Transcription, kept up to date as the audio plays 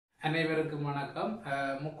அனைவருக்கும் வணக்கம்.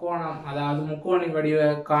 முக்கோணம் அதாவது முக்கோணி வடிவ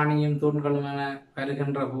காணியும் தூண்களும் என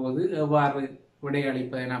வருகின்ற போது எவ்வாறு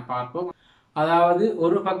விடையளிப்பதை நான் பார்ப்போம். அதாவது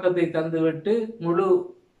ஒரு பக்கத்தை தந்துவிட்டு முழு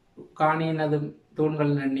காணியினது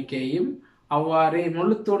தூண்களின் எண்ணிக்கையும் அவ்வாறே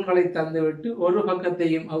முழு தூண்களை தந்துவிட்டு ஒரு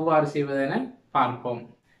பக்கத்தையும் எவ்வாறு செய்வதென பார்ப்போம்.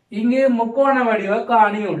 இங்கு முக்கோண வடிவ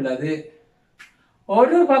காணி உள்ளது.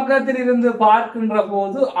 ஒரு பக்கத்திலிருந்து பார்க்கின்ற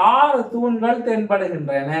போது 6 தூண்கள்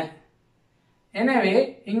தென்படுகின்றன. எனவே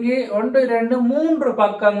இங்கே 1 2 3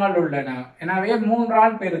 பக்கங்கள் உள்ளன. எனவே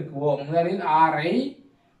 3ஆல் பெருக்குவோம்.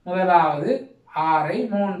 முதலாவது 6ஐ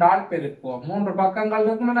 3ஆல் பெருக்குவோம். 3 பக்கங்கள்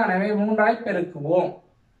இருக்கின்றன. எனவே 3ஆல் பெருக்குவோம்.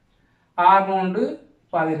 6 3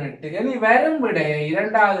 18. இனி வரும் விடை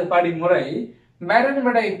இரண்டாவது படிமுறை வரும்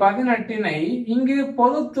விடை 18னை இங்கு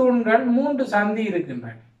பொது தூண்கள் 3 சந்தி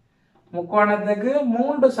இருக்கின்றன. முக்கோணத்துக்கு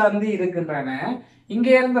 3 சந்தி இருக்கின்றன.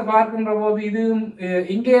 இங்கே இருந்து பார்க்கின்ற போது இது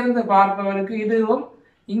இங்கே இருந்து பார்ப்பவருக்கு இதுவும்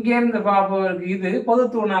இங்கே இருந்து பார்ப்பவருக்கு இது பொது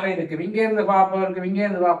தூணாக இருக்கும். இங்கே இருந்து பார்ப்பவருக்கு இங்கே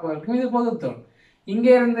இருந்து பார்ப்பவருக்கு இது பொது தூண்.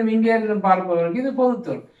 இங்கே இருந்து பார்ப்பவருக்கு இது பொது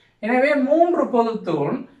தூண். எனவே 3 பொது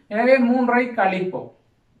தூண். எனவே 3ஐ கழிப்போம்.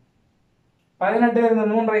 18 இருந்து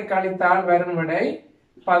 3ஐ கழித்தால் வரும் விடை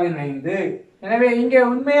 15. எனவே இங்கே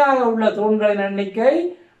உண்மையாக உள்ள தூண்களின் எண்ணிக்கை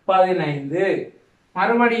 15.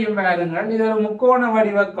 மறுபடியும் பாருங்கள், இது ஒரு முக்கோண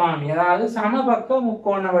வடிவ காணி, அதாவது சமபக்க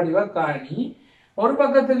முக்கோண வடிவ காணி. ஒரு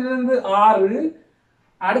பக்கத்திலிருந்து 6,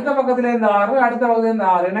 அடுத்த பக்கத்திலிருந்து 6, அடுத்த பக்கத்திலிருந்து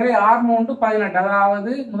 6. எனவே 6 3 18.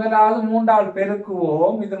 அதாவது முதலாவது 3ஆல்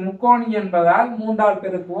பெருக்குவோம். இது முக்கோணி என்பதால் 3ஆல்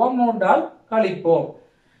பெருக்குவோம், 3ஆல் கழிப்போம்.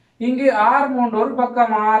 இங்கு 6 3 ஒரு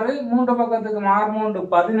பக்கம் 6, 3 பக்கத்துக்கு 6 3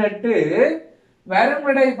 18. வரும்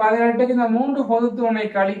விடை 18க்கு இந்த 3 பொது தூணை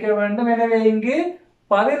கழிக்க வேண்டும். எனவே இங்கு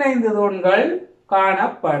 15 தூண்கள்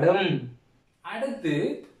காணப்படும். அடுத்து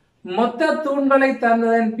மொத்த தூண்களை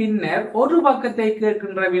தந்ததன் பின்னர் ஒரு பக்கத்தை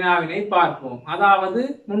கேட்கின்ற வினாவினை பார்ப்போம். அதாவது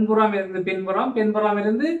முன்புறம் இருந்து பின்புறம், பின்புறம்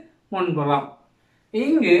இருந்து முன்புறம்.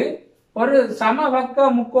 இங்கு ஒரு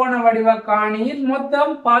சமபக்க முக்கோண வடிவ காணியில்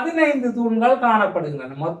மொத்தம் 15 தூண்கள்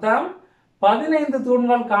காணப்படுகின்றன. மொத்தம் 15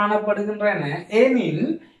 தூண்கள் காணப்படுகின்றன எனில்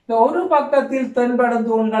இந்த ஒரு பக்கத்தில் தென்படும்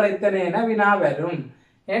தூண்கள் எத்தனை என வினா வரும்.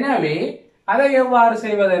 எனவே அதை எவ்வாறு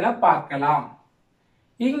செய்வதென பார்க்கலாம்.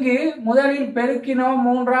 இங்கு முதலில் பெருக்கினோம்,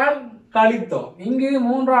 3ஆல் கழித்தோம். இங்கு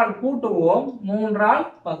 3ஆல் கூட்டுவோம், 3ஆல்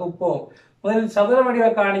வகுப்போம். முதலில் சதுர வடிவ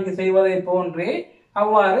காணிக்கு செய்வதை போன்றே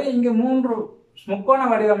அவ்வாறு இங்கு 3 முக்கோண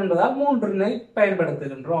வடிவம் என்பதால் 3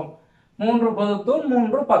 பயன்படுத்துகின்றோம். 3 பொது தூண்,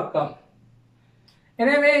 3 பக்கம்.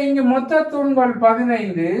 எனவே இங்கு மொத்த தூண்கள்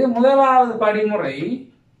 15. முதலாவது படிமுறை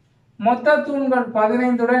மொத்த தூண்கள்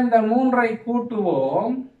 15உடன் இந்த 3ஐ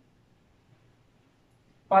கூட்டுவோம்,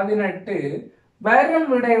 18. வரும்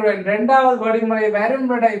விடையுடன் இரண்டாவது படிமுறை வரும்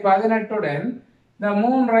விடை 18உடன் இந்த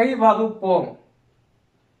 3ஐ வகுப்போம்.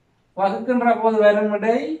 வகுக்கின்ற போது வரும்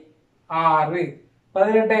விடை 6.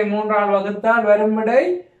 18ஐ 3ஆல் வகுத்தால் வரும் விடை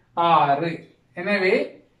 6. எனவே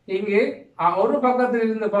இங்கு ஒரு பக்கத்தில்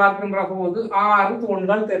இருந்து பார்க்கின்ற போது 6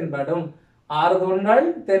 தூண்கள் தென்படும். 6 தூண்கள்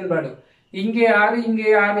தென்படும். இங்கே 6,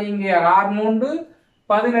 இங்கே 6, இங்கே 6 3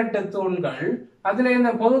 18 தூண்கள். அதில்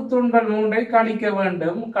இந்த பொது தூண்கள் 3ஐ கழிக்க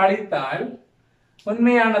வேண்டும். கழித்தால்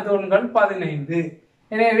உண்மையான தூண்கள் 15.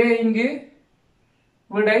 எனவே இங்கு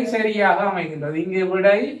விடை சரியாக அமைகின்றது. இங்கு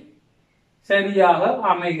விடை சரியாக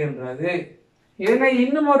அமைகின்றது. இதனை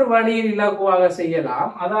இன்னும் ஒரு வழியில் இலகுவாக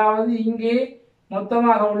செய்யலாம். அதாவது இங்கே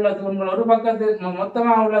மொத்தமாக உள்ள தூண்கள் ஒரு பக்கத்தில்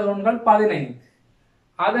மொத்தமாக உள்ள தூண்கள் 15.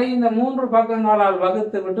 அதை இந்த 3 பக்கங்களால்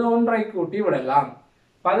வகுத்து விட்டு 1ஐ கூட்டி விடலாம்.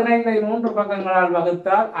 15ஐ 3 பக்கங்களால்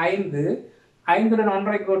வகுத்தால் 5, 5உடன்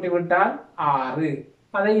 1ஐ கூட்டி விட்டால் 6.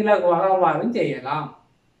 அதை இலகுவாக அவ்வாறு செய்யலாம்.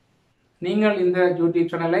 நீங்கள் இந்த யூடியூப்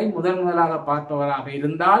சேனலை முதலாக பார்ப்பவராக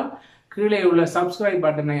இருந்தால் கீழே உள்ள சப்ஸ்கிரைப்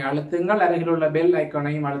பட்டனை அழுத்துங்கள், அருகில் உள்ள பெல்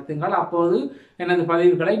ஐக்கானையும் அழுத்துங்கள். அப்போது எனது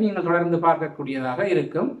பதிவுகளை நீங்கள் தொடர்ந்து பார்க்கக்கூடியதாக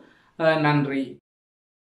இருக்கும். நன்றி.